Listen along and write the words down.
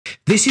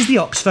This is the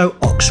Oxfo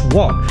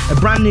Ox1, a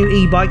brand new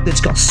e-bike that's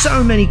got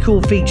so many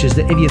cool features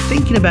that if you're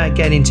thinking about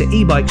getting into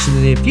e-bikes in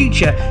the near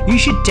future, you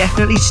should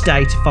definitely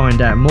stay to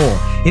find out more.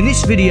 In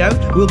this video,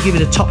 we'll give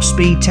it a top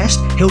speed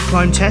test, hill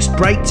climb test,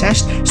 brake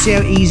test, see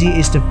how easy it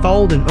is to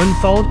fold and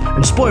unfold,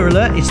 and spoiler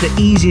alert, it's the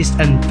easiest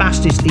and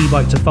fastest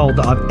e-bike to fold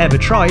that I've ever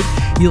tried.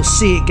 You'll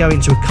see it go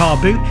into a car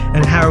boot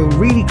and how a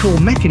really cool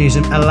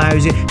mechanism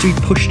allows it to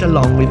be pushed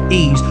along with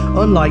ease,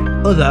 unlike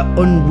other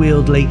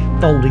unwieldy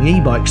folding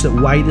e-bikes that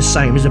weigh the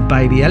same as a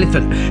baby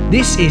elephant.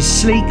 This is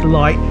sleek,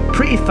 light,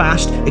 pretty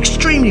fast,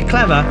 extremely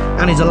clever,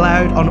 and is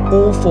allowed on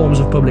all forms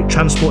of public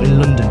transport in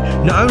London.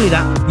 Not only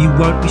that, you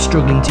won't be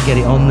struggling to get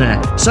it on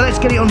there. So let's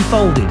get it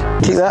unfolded.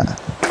 Keep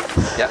that.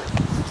 Yeah.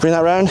 Bring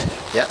that round.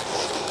 Yeah.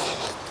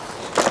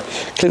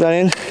 Clip that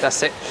in.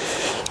 That's it.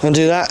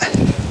 Undo that.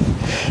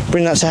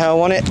 Bring that to how I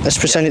want it. Let's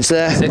pretend it's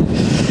there. That's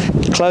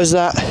it. Close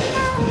that.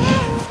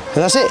 And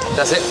that's it.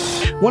 That's it.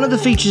 One of the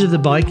features of the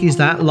bike is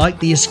that, like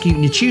the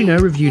e-scooter tuner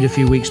reviewed a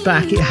few weeks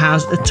back, it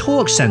has a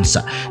torque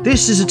sensor.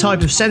 This is a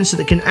type of sensor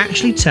that can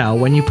actually tell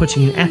when you're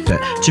putting in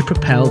effort to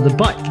propel the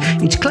bike.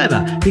 It's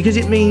clever because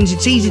it means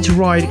it's easy to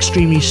ride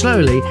extremely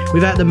slowly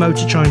without the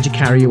motor trying to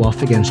carry you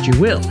off against your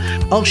will.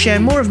 I'll share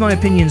more of my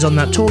opinions on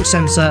that torque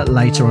sensor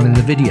later on in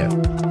the video.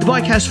 The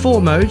bike has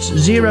 4 modes: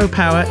 zero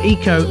power,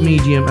 eco,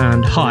 medium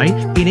and high.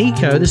 In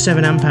eco, the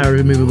 7Ah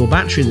removable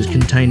battery that's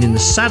contained in the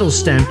saddle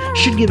stem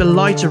should give a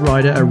lighter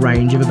rider a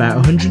range of about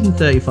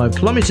 135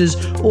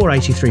 kilometers or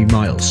 83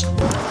 miles.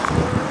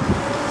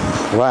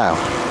 Wow.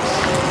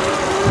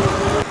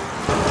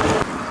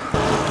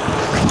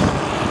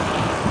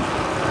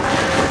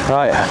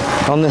 Right,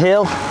 on the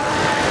hill,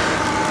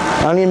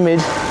 only in mid,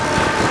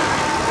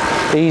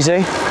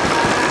 easy.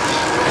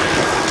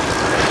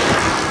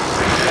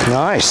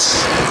 Nice.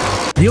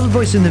 The other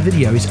voice in the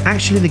video is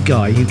actually the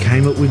guy who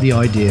came up with the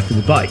idea for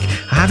the bike.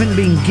 I haven't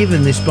been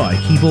given this bike,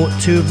 he bought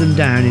 2 of them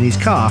down in his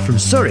car from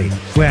Surrey,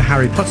 where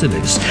Harry Potter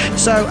lives.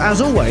 So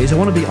as always, I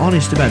want to be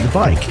honest about the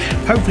bike.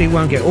 Hopefully it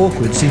won't get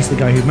awkward since the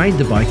guy who made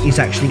the bike is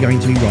actually going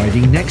to be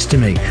riding next to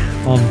me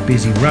on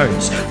busy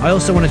roads. I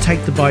also want to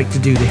take the bike to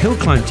do the hill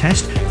climb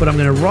test, but I'm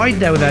going to ride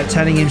there without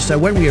telling him, so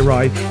when we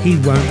arrive he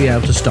won't be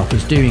able to stop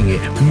us doing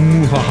it.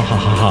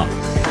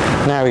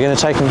 Now we're going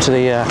to take him to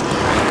the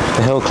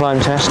hill climb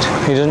test.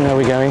 He doesn't know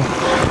we're going,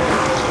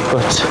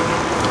 but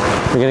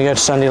we're going to go to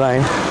Sandy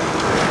Lane.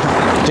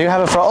 Do you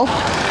have a throttle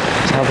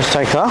to help us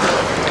take off?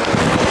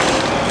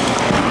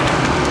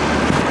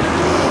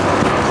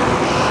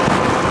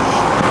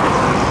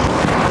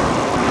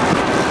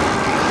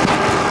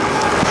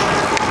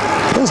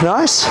 That's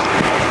nice.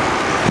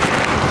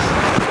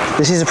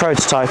 This is a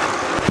prototype,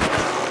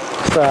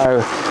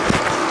 so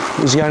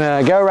he's going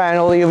to go around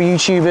all the other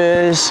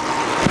YouTubers,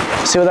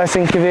 see what they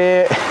think of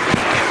it.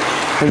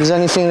 If there's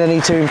anything they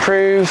need to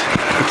improve,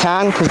 we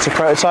can, because it's a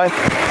prototype.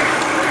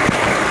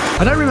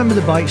 I don't remember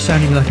the bike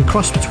sounding like a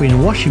cross between a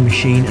washing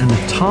machine and a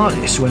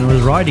TARDIS when I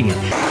was riding it.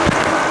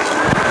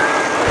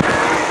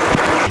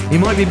 It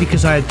might be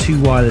because I had 2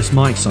 wireless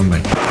mics on me.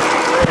 Look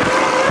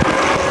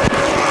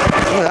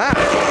at that.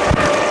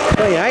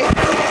 28.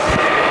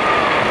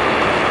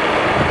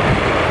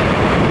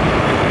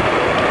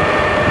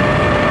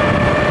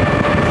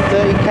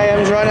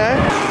 kms right now.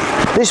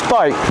 This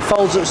bike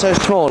folds up so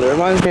small, it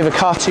reminds me of a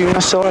cartoon I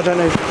saw. I don't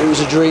know if it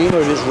was a dream or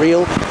if it's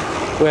real,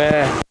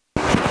 where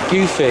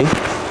Goofy,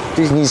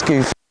 Disney's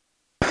Goofy,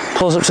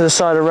 pulls up to the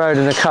side of the road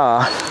in a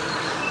car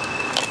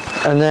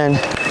and then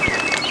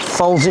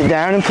folds it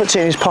down and puts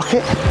it in his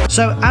pocket.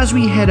 So as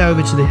we head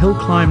over to the hill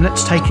climb,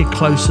 let's take a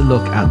closer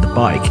look at the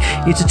bike.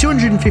 It's a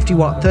 250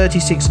 watt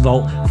 36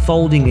 volt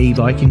folding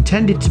e-bike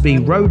intended to be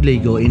road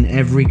legal in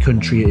every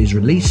country it is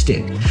released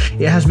in.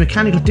 It has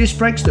mechanical disc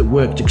brakes that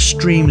worked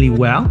extremely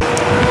well.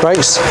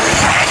 Brakes.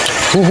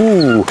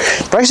 Woohoo!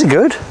 Brakes are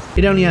good.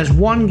 It only has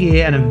 1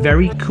 gear and a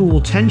very cool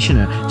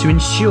tensioner to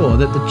ensure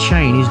that the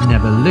chain is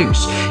never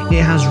loose.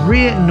 It has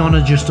rear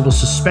non-adjustable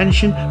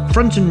suspension,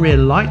 front and rear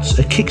lights,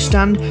 a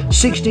kickstand,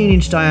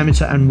 16-inch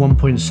diameter and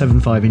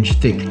 1.75-inch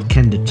thick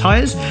Kenda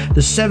tyres. The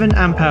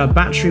 7Ah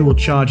battery will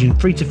charge in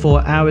 3 to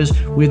 4 hours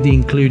with the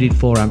included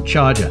 4A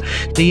charger.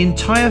 The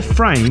entire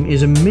frame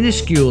is a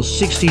minuscule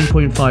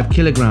 16.5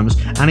 kilograms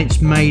and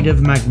it's made of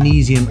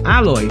magnesium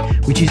alloy,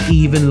 which is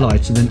even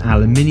lighter than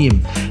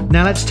aluminium.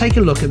 Now let's take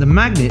a look at the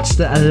magnets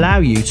that allow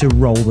you to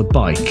roll the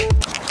bike.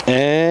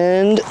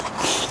 And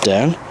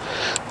down,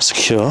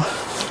 secure,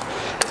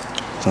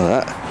 like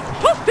that.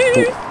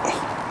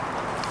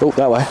 Oh,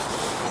 that way.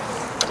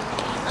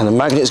 And the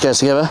magnets go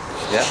together.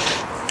 Yeah.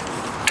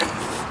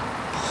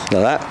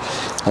 Like that.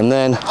 And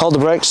then hold the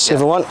brakes if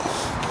I want.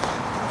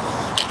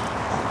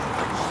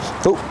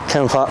 Oh,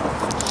 came apart.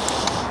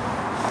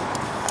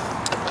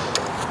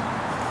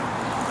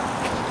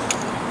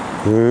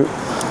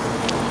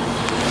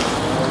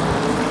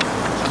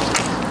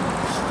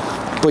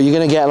 But you're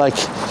going to get like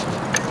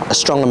a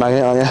stronger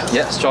magnet, aren't you?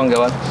 Yeah, stronger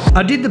one.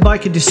 I did the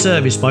bike a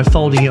disservice by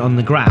folding it on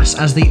the grass,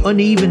 as the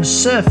uneven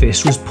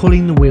surface was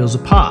pulling the wheels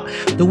apart.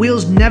 The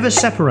wheels never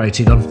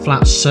separated on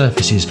flat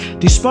surfaces.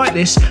 Despite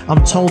this,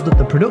 I'm told that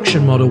the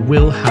production model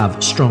will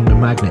have stronger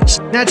magnets.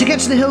 Now, to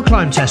get to the hill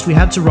climb test, we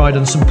had to ride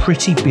on some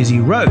pretty busy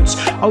roads.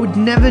 I would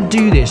never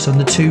do this on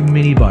the two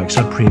mini bikes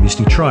I'd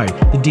previously tried,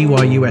 the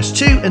DYU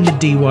S2 and the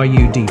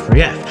DYU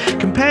D3F.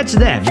 Compared to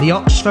them, the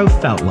Oxfo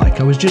felt like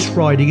I was just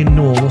riding a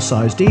normal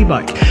sized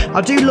e-bike.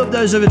 I do love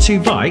those other two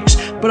bikes,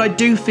 but I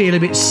do feel a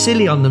bit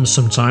silly on them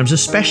sometimes,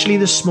 especially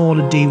the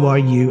smaller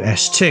DYU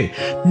S2.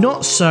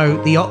 Not so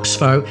the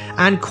Oxfo,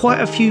 and quite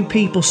a few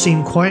people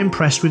seemed quite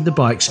impressed with the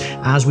bikes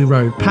as we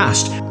rode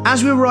past.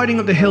 As we were riding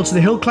up the hill to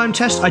the hill climb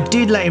test, I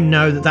did let him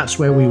know that that's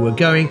where we were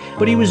going,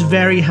 but he was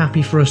very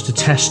happy for us to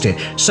test it.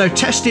 So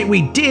test it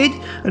we did.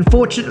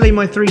 Unfortunately,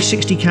 my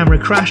 360 camera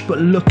crashed, but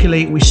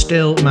luckily we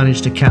still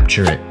managed to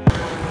capture it.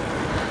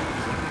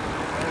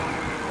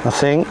 I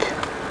think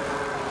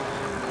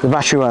the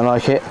battery won't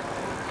like it.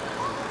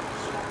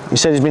 He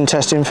said he's been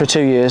testing for 2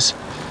 years.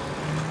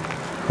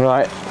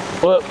 Right,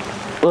 look.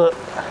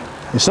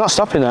 It's not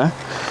stopping though.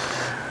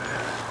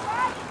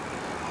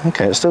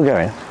 Okay, it's still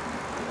going.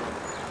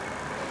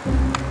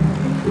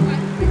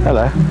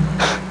 Hello.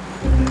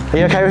 Are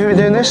you okay with me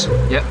doing this?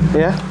 Yep.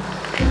 Yeah?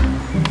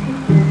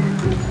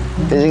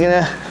 Is he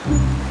gonna...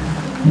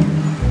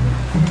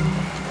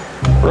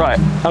 Right,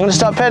 I'm gonna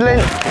start pedaling.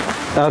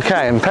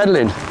 Okay, I'm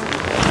pedaling.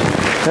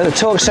 Let the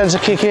torque sensor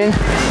kick in.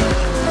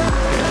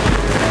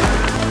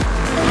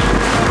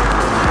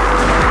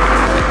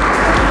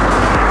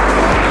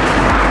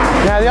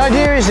 Now the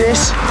idea is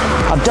this,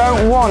 I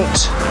don't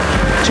want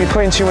to be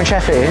putting too much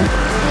effort in,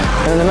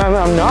 and at the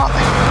moment I'm not.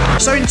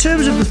 So in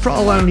terms of the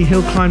throttle only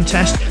hill climb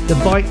test, the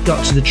bike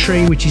got to the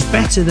tree, which is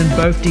better than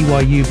both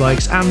DYU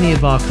bikes and the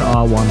Ado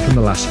A20F from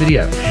the last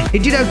video.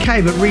 It did okay,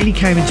 but really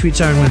came into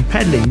its own when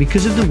pedaling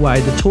because of the way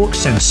the torque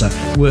sensor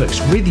works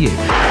with you.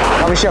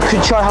 Obviously I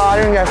could try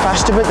harder and go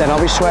faster, but then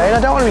I'll be sweating. I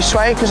don't want to be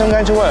sweating because I'm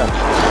going to work.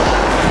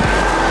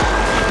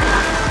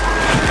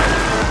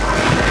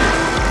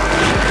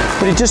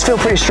 But it does feel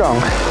pretty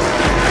strong.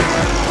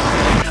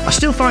 I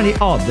still find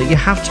it odd that you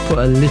have to put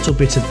a little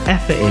bit of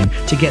effort in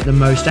to get the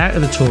most out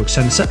of the torque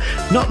sensor.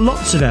 Not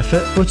lots of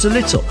effort, but a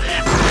little.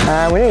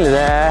 And we're nearly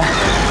there.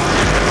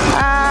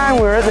 And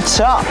we're at the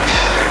top.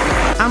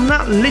 And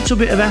that little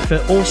bit of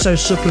effort also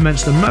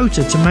supplements the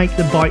motor to make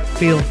the bike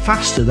feel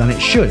faster than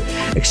it should,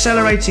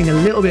 accelerating a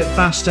little bit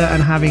faster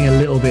and having a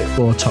little bit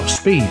more top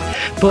speed.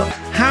 But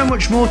how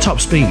much more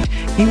top speed?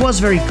 He was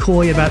very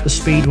coy about the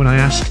speed when I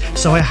asked,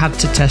 so I had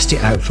to test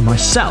it out for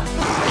myself.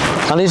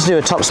 I need to do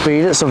a top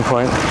speed at some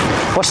point.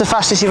 What's the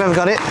fastest you've ever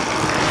got it?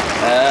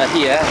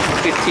 Here,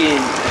 15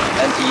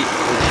 and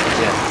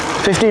yeah.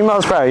 15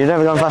 miles per hour, you've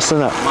never gone faster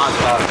than that? Miles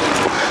per hour.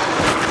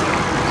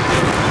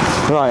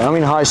 Right, I'm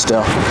in high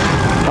still.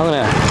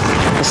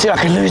 Let's see if I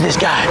can lose this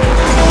guy.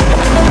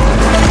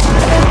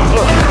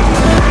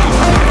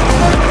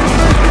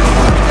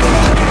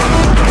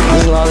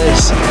 Doesn't like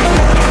this.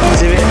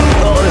 See it?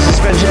 Oh, the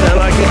suspension, I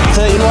like it.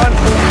 31.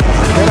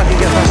 Then I can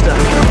get faster.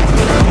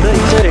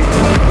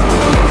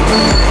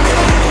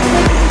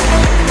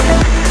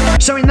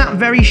 32. So in that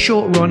very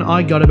short run,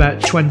 I got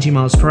about 20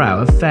 miles per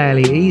hour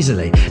fairly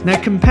easily. Now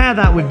compare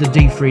that with the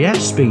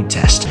D3F speed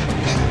test.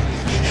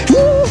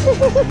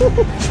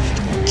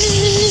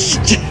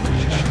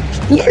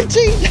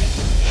 19!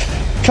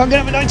 Can't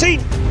get up at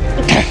 19!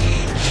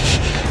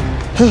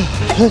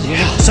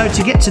 So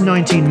to get to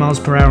 19 miles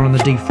per hour on the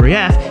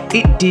D3F,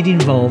 it did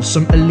involve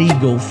some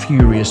illegal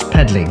furious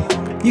pedaling.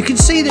 You can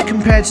see that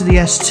compared to the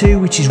S2,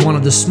 which is one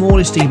of the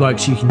smallest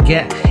e-bikes you can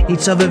get,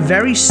 it's of a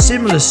very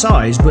similar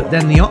size, but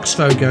then the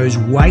Oxfo goes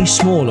way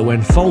smaller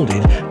when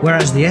folded,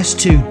 whereas the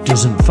S2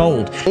 doesn't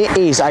fold. It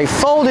is a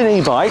folding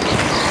e-bike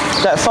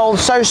that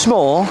folds so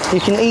small you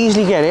can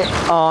easily get it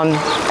on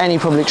any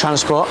public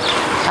transport,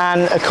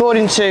 and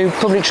according to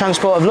Public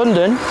Transport of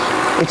London,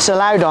 it's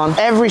allowed on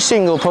every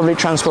single public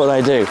transport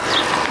they do.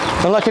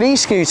 Unlike an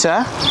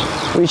e-scooter,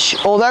 which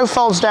although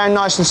folds down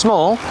nice and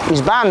small,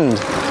 is banned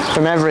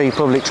from every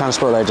public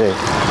transport they do.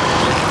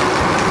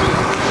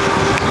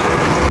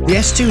 The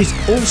S2 is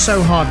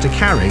also hard to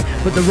carry,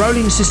 but the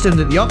rolling system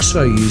that the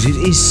Oxfo uses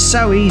is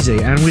so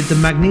easy, and with the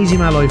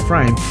magnesium alloy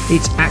frame,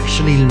 it's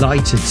actually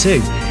lighter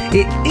too.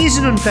 It is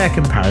an unfair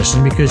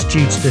comparison because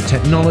due to the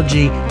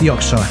technology the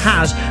Oxfo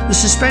has, the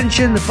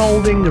suspension, the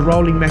folding, the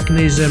rolling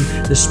mechanism,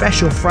 the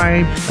special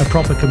frame, a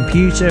proper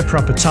computer,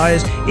 proper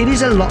tyres, it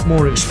is a lot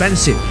more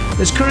expensive.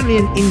 There's currently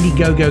an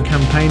Indiegogo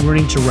campaign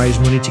running to raise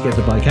money to get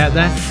the bike out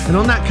there, and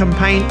on that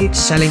campaign it's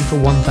selling for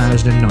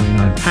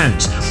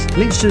 £1,099.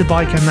 Links to the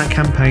bike and that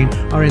campaign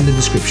chain are in the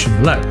description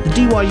below. The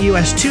DYU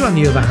S2 on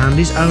the other hand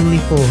is only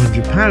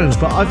 £400,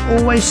 but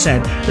I've always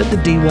said that the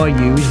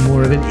DYU is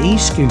more of an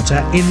e-scooter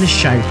in the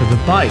shape of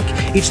a bike.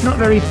 It's not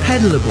very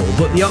pedalable,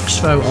 but the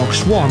Oxfo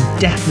Ox1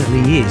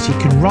 definitely is. You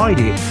can ride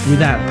it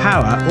without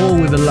power or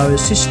with a low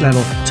assist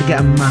level to get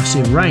a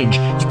massive range.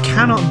 You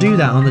cannot do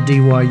that on the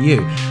DYU.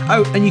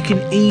 Oh, and you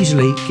can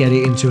easily get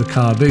it into a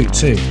car boot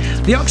too.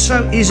 The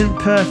Oxfo isn't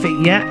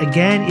perfect yet.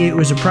 Again, it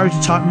was a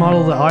prototype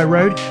model that I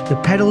rode. The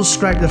pedals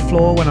scraped the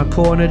floor when I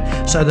cornered,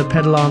 so the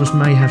pedal arms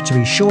may have to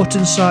be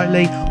shortened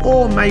slightly,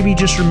 or maybe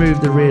just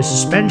remove the rear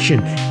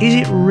suspension. Is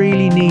it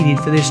really needed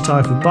for this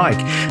type of bike?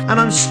 And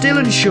I'm still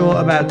unsure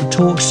about the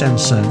torque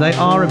sensor. They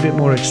are a bit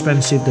more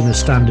expensive than a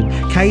standard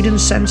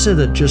cadence sensor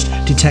that just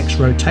detects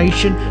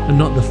rotation and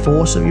not the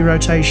force of your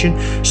rotation.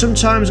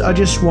 Sometimes I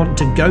just want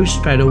to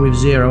ghost pedal with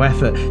zero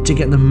effort to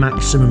get the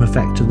maximum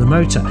effect of the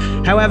motor.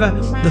 However,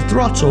 the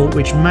throttle,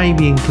 which may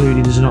be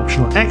included as an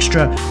optional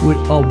extra, would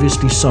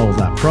obviously solve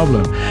that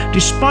problem,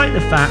 despite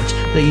the fact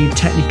that you'd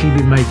technically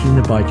be making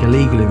the bike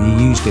illegal if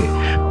you used it.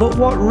 But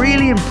what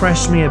really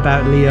impressed me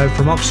about Leo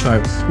from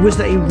Oxfo was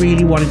that he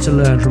really wanted to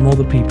learn from all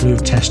the people who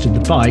have tested the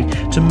bike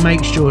to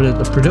make sure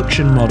that the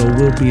production model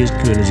will be as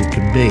good as it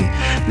can be.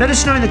 Let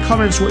us know in the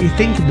comments what you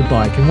think of the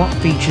bike and what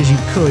features you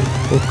could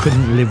or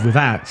couldn't live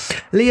without.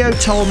 Leo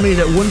told me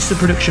that once the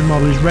production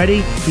model is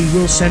ready, he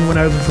will send one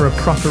over for a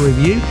proper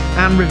review,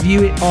 and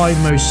review it I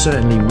most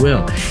certainly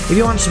will. If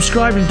you aren't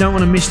subscribed and don't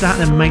want to miss that,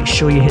 then make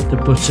sure you hit the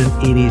button.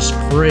 It is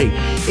free.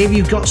 If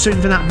you've got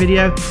something for that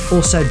video,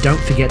 also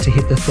don't forget to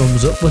hit the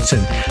thumbs up button.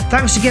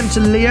 Thanks again to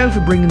Leo for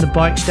bringing the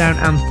bikes down,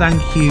 and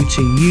thank you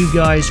to you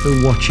guys for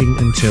watching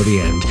until the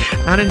end.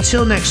 And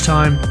until next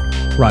time,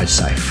 ride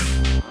safe.